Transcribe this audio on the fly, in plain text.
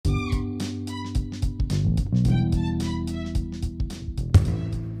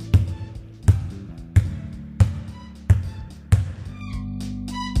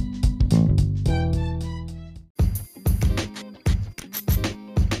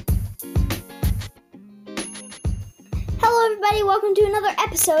everybody, welcome to another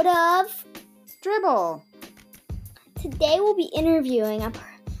episode of Dribble. Today we'll be interviewing a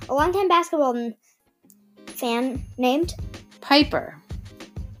longtime basketball fan named Piper.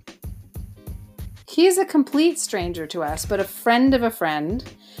 He's a complete stranger to us, but a friend of a friend,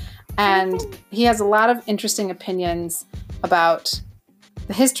 and he has a lot of interesting opinions about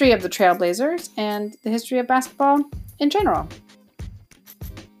the history of the Trailblazers and the history of basketball in general.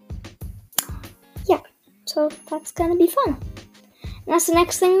 Yeah, so that's going to be fun. And that's the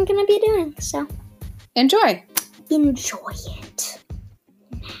next thing we're going to be doing, so Enjoy it.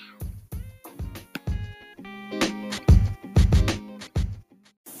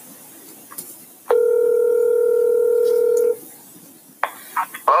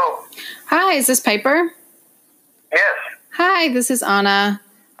 Hello? Hi, is this Piper? Yes. Hi, this is Anna,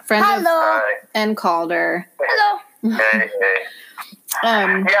 friend of Hi. and Calder. Hello. Hey.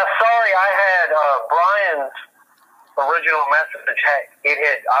 Yeah, sorry, I had Brian's original message. It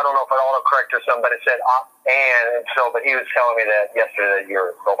had, I don't know if it autocorrect or something, but it said but he was telling me that yesterday that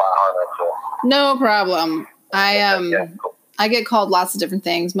you're go by Anna. So. No problem. Yeah, cool. I get called lots of different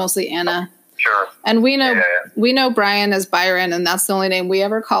things, mostly Anna. Sure. And we know Yeah. Brian as Byron, and that's the only name we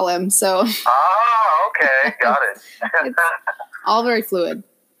ever call him. So Okay, got it. it's all very fluid.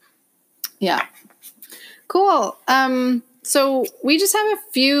 Yeah. Cool. So we just have a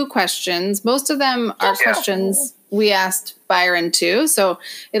few questions. Most of them are questions we asked Byron too. So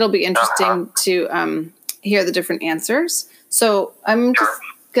it'll be interesting to hear the different answers. So I'm just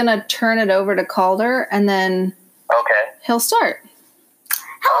gonna turn it over to Calder, and then he'll start.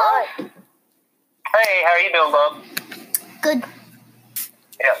 Hello. Hey, how are you doing, bub? Good.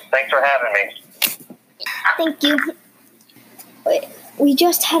 Yeah, thanks for having me. Thank you. Wait, we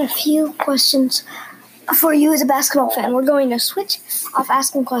just had a few questions for you as a basketball fan. We're going to switch off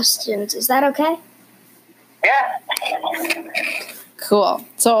asking questions. Is that okay? Yeah. Cool.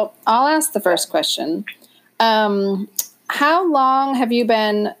 So I'll ask the first question. How long have you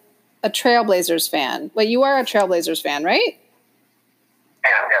been a Trailblazers fan? Well, you are a Trailblazers fan, right?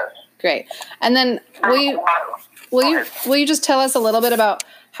 Yes. Great. And then will you just tell us a little bit about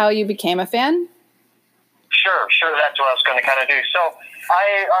how you became a fan? Sure. That's what I was going to kind of do. So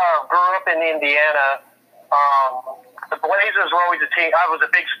I grew up in Indiana. The Blazers were always a team. I was a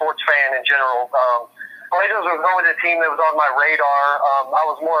big sports fan in general. Blazers was always a team that was on my radar. I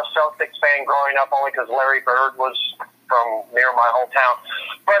was more a Celtics fan growing up only because Larry Bird was from near my hometown.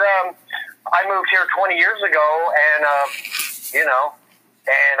 But I moved here 20 years ago, and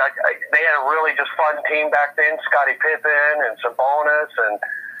they had a really just fun team back then. Scottie Pippen and Sabonis and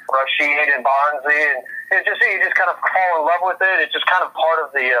Rashid and Bonzi, and you just kind of fall in love with it. It's just kind of part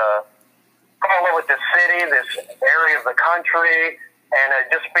of the fall in love with the city, this area of the country, and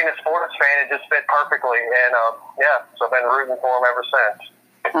just being a sports fan, it just fit perfectly. And so I've been rooting for them ever since.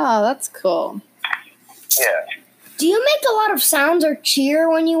 Oh, that's cool. Yeah. Do you make a lot of sounds or cheer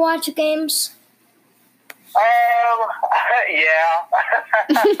when you watch games? Yeah.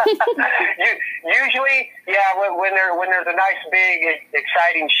 Usually, when there's a nice, big,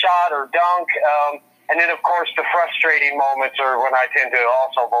 exciting shot or dunk, and then of course the frustrating moments are when I tend to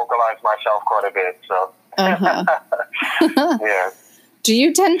also vocalize myself quite a bit. So, yeah. Do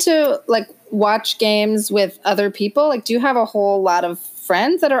you tend to watch games with other people? Do you have a whole lot of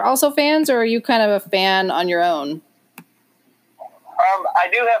friends that are also fans, or are you kind of a fan on your own? I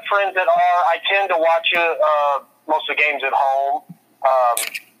do have friends that are. I tend to watch most of the games at home.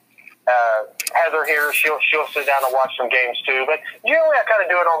 Heather here, she'll sit down and watch some games too. But generally, I kind of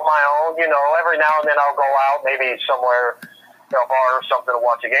do it on my own. Every now and then I'll go out, maybe somewhere, a bar or something, to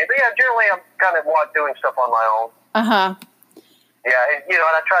watch a game. But yeah, generally I'm kind of doing stuff on my own. Yeah, and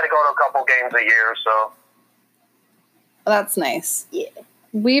I try to go to a couple games a year. So that's nice. Yeah,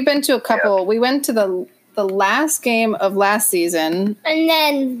 we've been to a couple. Yeah. We went to the last game of last season. And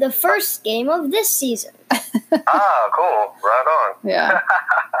then the first game of this season. Cool. Right on. Yeah.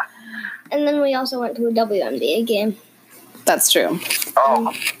 And then we also went to a WNBA game. That's true.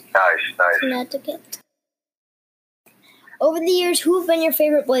 Oh, nice. Connecticut. Over the years, who have been your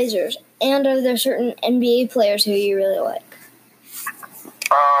favorite Blazers? And are there certain NBA players who you really like?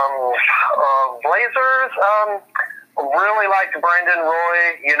 Blazers, really liked Brandon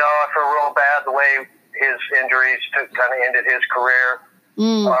Roy. I feel real bad the way his injuries kind of ended his career.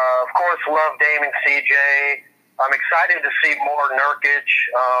 Of course, love Dame and CJ. I'm excited to see more Nurkic.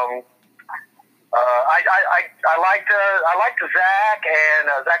 I liked Zach and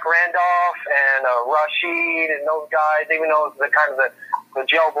Zach Randolph and Rashid and those guys, even though it's the kind of the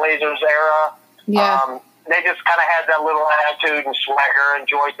Gel Blazers era. Yeah. they just kind of had that little attitude and swagger.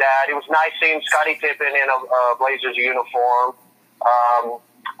 Enjoyed that. It was nice seeing Scottie Pippen in a Blazers uniform.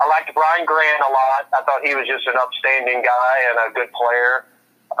 I liked Brian Grant a lot. I thought he was just an upstanding guy and a good player.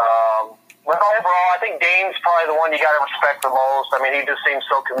 But overall, I think Dame's probably the one you got to respect the most. I mean, he just seems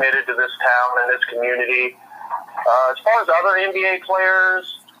so committed to this town and this community. As far as other NBA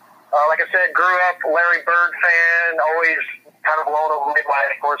players, like I said, grew up Larry Bird fan, always kind of blown away by,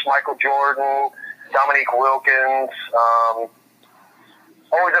 of course, Michael Jordan, Dominique Wilkins.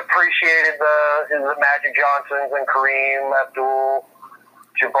 Always appreciated the Magic Johnsons and Kareem Abdul-Jabbar.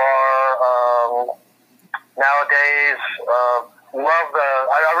 Nowadays,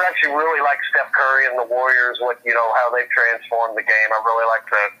 I actually really like Steph Curry and the Warriors, how they've transformed the game. I really like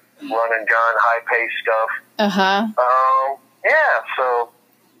the run and gun, high pace stuff.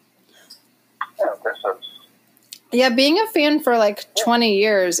 Yeah, being a fan for like 20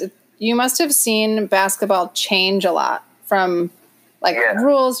 years, you must have seen basketball change a lot from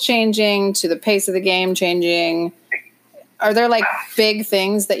rules changing to the pace of the game changing. Are there like big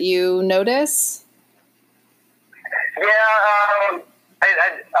things that you notice? Yeah, I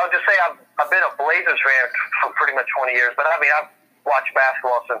would just say I've been a Blazers fan for pretty much 20 years, but I mean, I've watched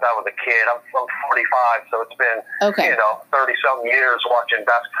basketball since I was a kid. I'm 45, so it's been, 30-something years watching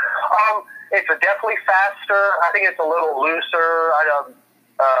basketball. It's definitely faster. I think it's a little looser.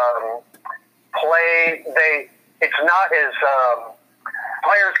 It's not as,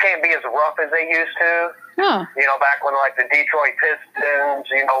 players can't be as rough as they used to. Huh. Back when like the Detroit Pistons,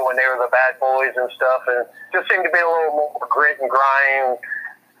 when they were the bad boys and stuff, and just seemed to be a little more grit and grind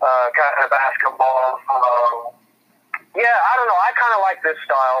kind of basketball. I don't know. I kind of like this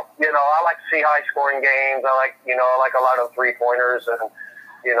style. I like to see high scoring games. I like a lot of 3-pointers, and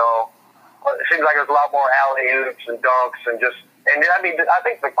it seems like there's a lot more alley-oops and dunks and I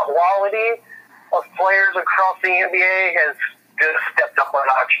think the quality of players across the NBA has just stepped up a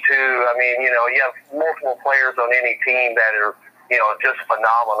notch too. I mean, you have multiple players on any team that are, just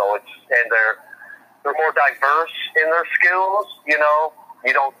phenomenal. They're more diverse in their skills. You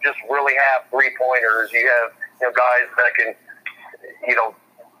don't just really have 3-pointers. You have guys that can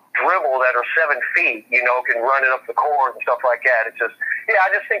dribble that are 7 feet. Can run it up the court and stuff like that. It's just I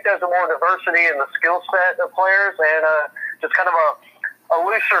just think there's more diversity in the skill set of players and just kind of a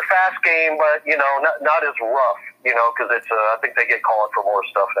looser, fast game, but not as rough. Because it's I think they get called for more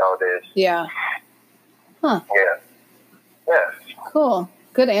stuff nowadays. Yeah. Huh. Yeah. Cool.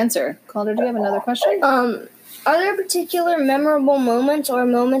 Good answer. Calder, do you have another question? Are there particular memorable moments or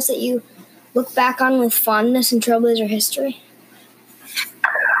moments that you look back on with fondness in Trailblazer history?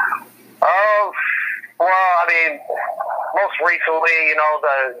 Well, I mean, most recently,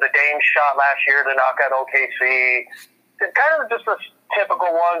 the Dame shot last year to knock out OKC. Kind of just the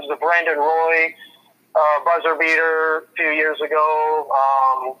typical ones, the Brandon Roy buzzer beater a few years ago.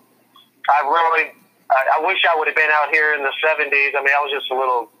 I wish I would have been out here in the 70s. I mean, I was just a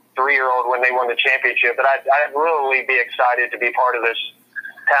little 3-year-old when they won the championship, but I'd really be excited to be part of this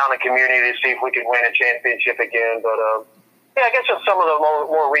town and community to see if we could win a championship again. But I guess just some of the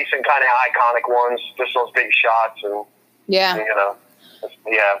more recent kind of iconic ones, just those big shots and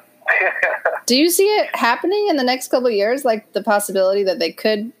Do you see it happening in the next couple of years, like the possibility that they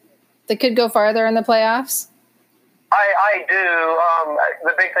could go farther in the playoffs? I do.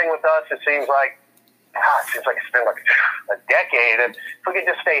 The big thing with us, it seems like it's been like a decade. If we could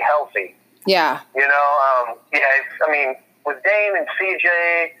just stay healthy. Yeah. I mean, with Dame and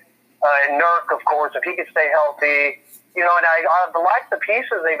CJ and Nurk, of course, if he could stay healthy, and I like the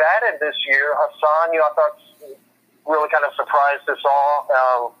pieces they've added this year. Hassan, I thought really kind of surprised us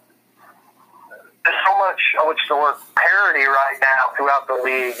all. There's so much, parity right now throughout the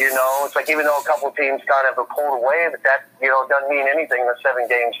league, It's like even though a couple teams kind of have pulled away, but that, doesn't mean anything in a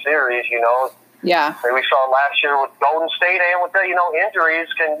 7-game series, Yeah. And we saw last year with Golden State and with the, injuries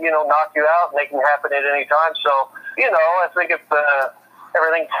can, knock you out and they can happen at any time. So, I think if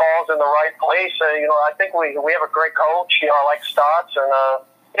everything falls in the right place, I think we have a great coach, I like Stotts, and,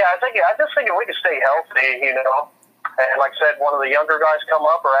 I just think if we can stay healthy, and like I said, one of the younger guys come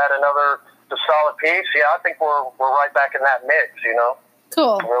up or add another solid piece, I think we're right back in that mix,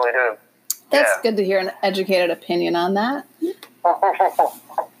 Cool. I really do. That's good to hear an educated opinion on that.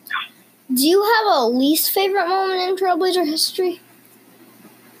 Do you have a least favorite moment in Trailblazer history?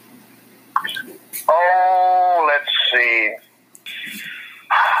 Oh, let's see.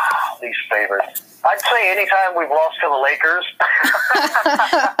 Least favorite. I'd say anytime we've lost to the Lakers.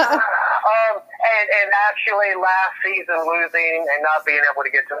 And actually last season losing and not being able to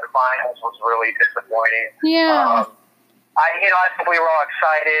get to the finals was really disappointing. Yeah. I think we were all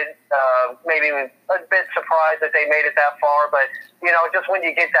excited, maybe a bit surprised that they made it that far, but, just when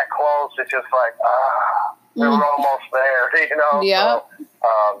you get that close, it's just like, we were almost there, Yeah.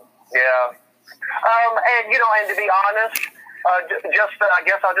 So, yeah. And to be honest, I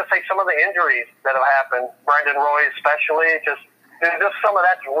guess I'll just say some of the injuries that have happened, Brendan Roy especially, just some of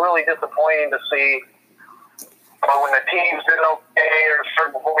that's really disappointing to see. When the team's doing okay, or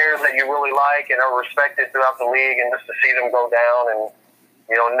certain players that you really like and are respected throughout the league, and just to see them go down, and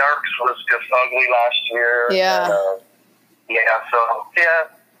Nurks was just ugly last year. Yeah.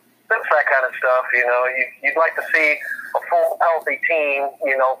 That's that kind of stuff. You'd like to see a full healthy team,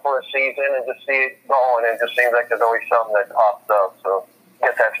 for a season, and just see it going. And it just seems like there's always something that pops up. So I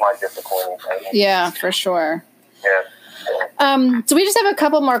guess that's my disappointing thing. Yeah, for sure. Yeah. So we just have a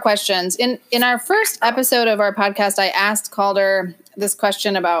couple more questions. In our first episode of our podcast, I asked Calder this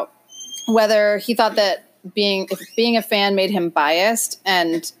question about whether he thought that being a fan made him biased,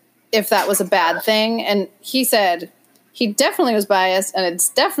 and if that was a bad thing. And he said he definitely was biased, and it's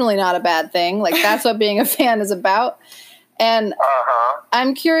definitely not a bad thing. Like, that's what being a fan is about. And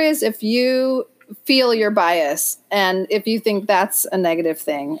I'm curious if you feel your bias and if you think that's a negative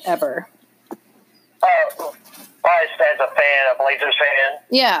thing ever. Biased as a fan, a Blazers fan.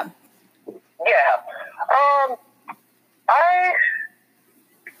 Yeah. Yeah.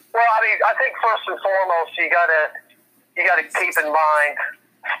 I think first and foremost, you gotta keep in mind,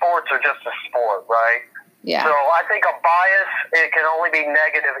 sports are just a sport, right? Yeah. So I think a bias, it can only be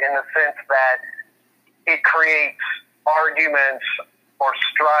negative in the sense that it creates arguments or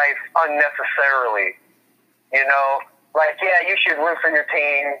strife unnecessarily. You should root for your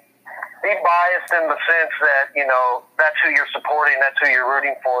team. Be biased in the sense that, that's who you're supporting, that's who you're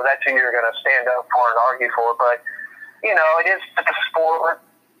rooting for, that's who you're going to stand up for and argue for. But, it is a sport.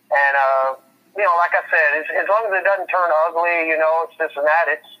 And, like I said, as long as it doesn't turn ugly, it's this and that,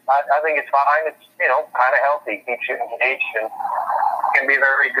 I think it's fine. It's, kind of healthy, keeps you engaged, and can be a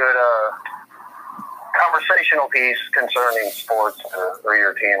very good conversational piece concerning sports or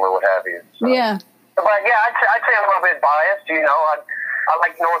your team or what have you. So. Yeah. But, I'd say I'm a little bit biased. I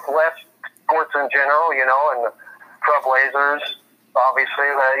like Northwest sports in general, and the Trailblazers, obviously.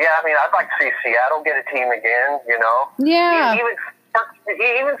 I'd like to see Seattle get a team again, Yeah.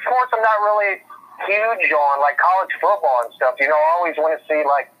 Even sports I'm not really huge on, like college football and stuff. I always want to see,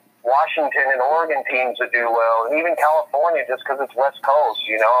 like, Washington and Oregon teams that do well, and even California just because it's West Coast,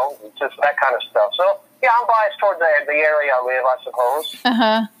 it's just that kind of stuff. So, I'm biased towards the area I live, I suppose.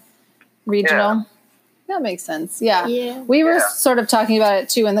 Regional. Yeah. That makes sense. Yeah. Yeah. We were sort of talking about it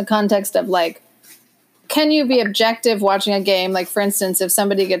too in the context of, like, can you be objective watching a game? Like, for instance, if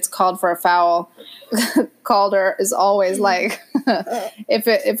somebody gets called for a foul, Calder is always like, if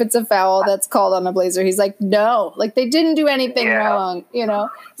it's a foul that's called on a Blazer, he's like, no, like, they didn't do anything wrong,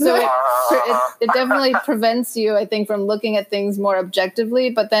 So it definitely prevents you, I think, from looking at things more objectively.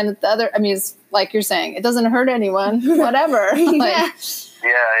 But then the other, it's like you're saying, it doesn't hurt anyone, whatever. Like,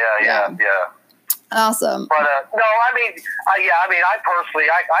 Yeah. Awesome. But I personally,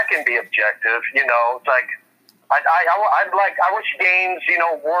 I can be objective. It's like I wish games,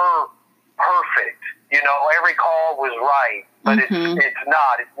 were perfect. Every call was right, but it's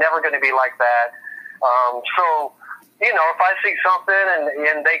not. It's never going to be like that. So if I see something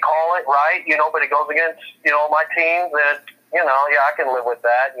and they call it right, but it goes against my team, then I can live with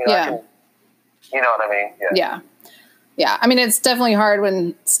that. I can, you know what I mean? Yeah. Yeah, it's definitely hard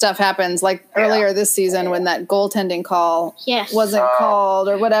when stuff happens, like earlier this season when that goaltending call wasn't called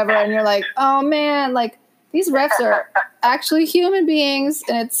or whatever, and you're like, oh man, like, these refs are actually human beings,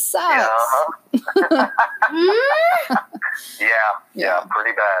 and it sucks. Yeah,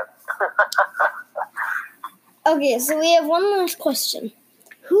 pretty bad. Okay, so we have one last question.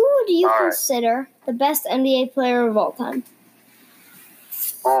 Who do you consider the best NBA player of all time?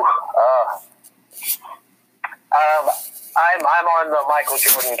 I'm on the Michael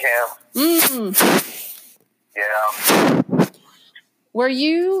Jordan camp. Yeah. Were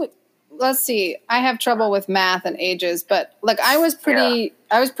you? Let's see. I have trouble with math and ages, but like I was pretty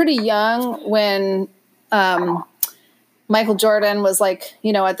young when Michael Jordan was like,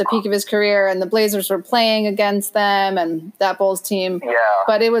 at the peak of his career, and the Blazers were playing against them and that Bulls team. Yeah.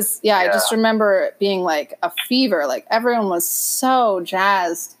 But it was, I just remember it being like a fever. Like, everyone was so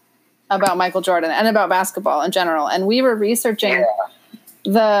jazzed about Michael Jordan and about basketball in general. And we were researching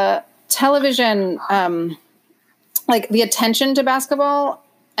the television, like the attention to basketball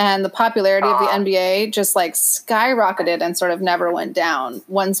and the popularity of the NBA just like skyrocketed and sort of never went down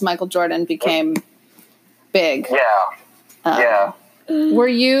once Michael Jordan became big. Yeah. Were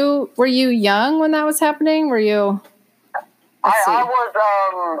you young when that was happening? Were you? I was,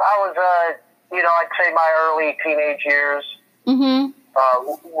 I'd say my early teenage years. Mm-hmm. I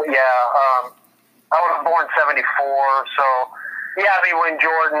was born 74, so yeah, I mean, when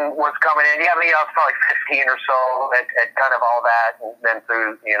Jordan was coming in, I was probably 15 or so at kind of all that, and then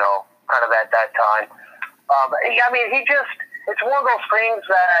through, kind of at that time. It's one of those things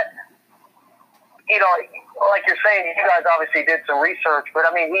that, like you're saying, you guys obviously did some research, but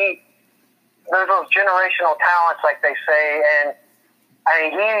I mean, there's those generational talents, like they say, and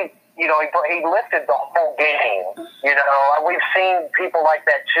I mean, he lifted the whole game. We've seen people like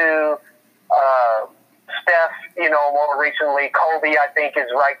that too. Steph, more recently, Kobe, I think,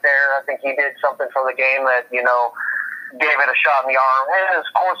 is right there. I think he did something for the game that, gave it a shot in the arm. And, of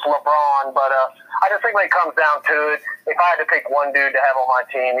course, LeBron. But I just think when it comes down to it, if I had to pick one dude to have on my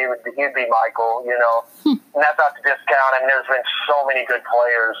team, he'd be Michael, And that's not to discount. I mean, there's been so many good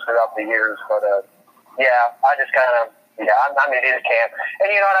players throughout the years. But, I just kind of, it is camp.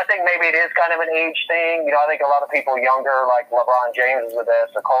 And, and I think maybe it is kind of an age thing. I think a lot of people younger, like LeBron James is the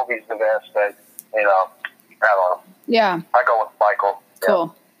best or Kobe's the best. But, I don't know. Yeah. I go with Michael.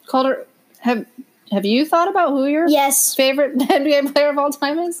 Cool. Yeah. Calder, have you thought about who your favorite NBA player of all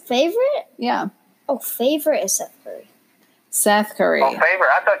time is? Favorite? Yeah. Oh, favorite is Seth Curry. Seth Curry. Oh, favorite?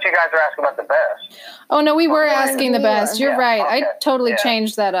 I thought you guys were asking about the best. Oh, no, we were asking the best. You're right. Okay. I totally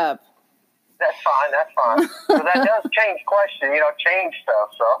changed that up. That's fine. So that does change question, change stuff.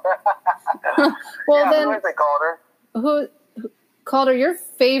 So. Well, then. Who is it, Calder? Calder, your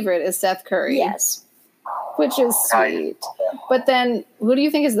favorite is Seth Curry. Yes. Which is sweet. But then, who do you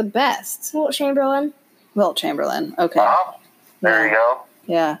think is the best? Wilt Chamberlain. Wilt Chamberlain. Okay. There you go.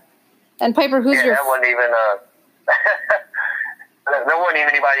 Yeah. And Piper, who's your... that wasn't even... there wasn't even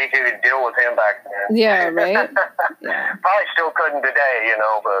anybody who could deal with him back then. Yeah, right? Yeah. Probably still couldn't today,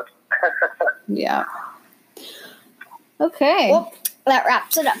 but... Yeah. Okay. Well, that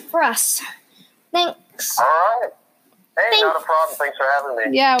wraps it up for us. Thanks. All right. Hey, not a problem. Thanks for having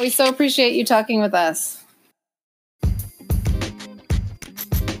me. Yeah, we so appreciate you talking with us.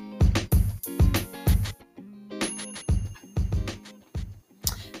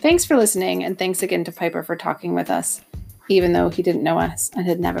 Thanks for listening, and thanks again to Piper for talking with us, even though he didn't know us and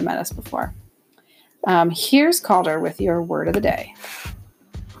had never met us before. Here's Calder with your word of the day.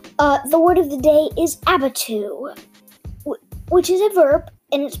 The word of the day is abatu, which is a verb,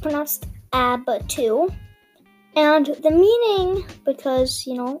 and it's pronounced abatu. And the meaning, because,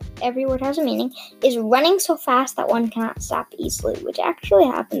 every word has a meaning, is running so fast that one cannot stop easily, which actually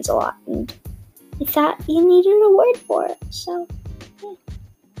happens a lot. And I thought you needed a word for it, so, yeah.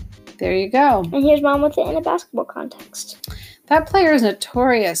 There you go. And here's Mom with it in a basketball context. That player is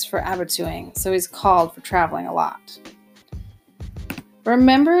notorious for abatuing, so he's called for traveling a lot.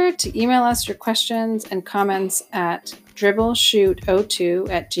 Remember to email us your questions and comments at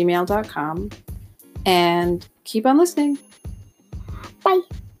dribbleshoot02@gmail.com. And keep on listening. Bye.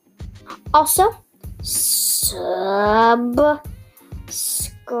 Also, subscribe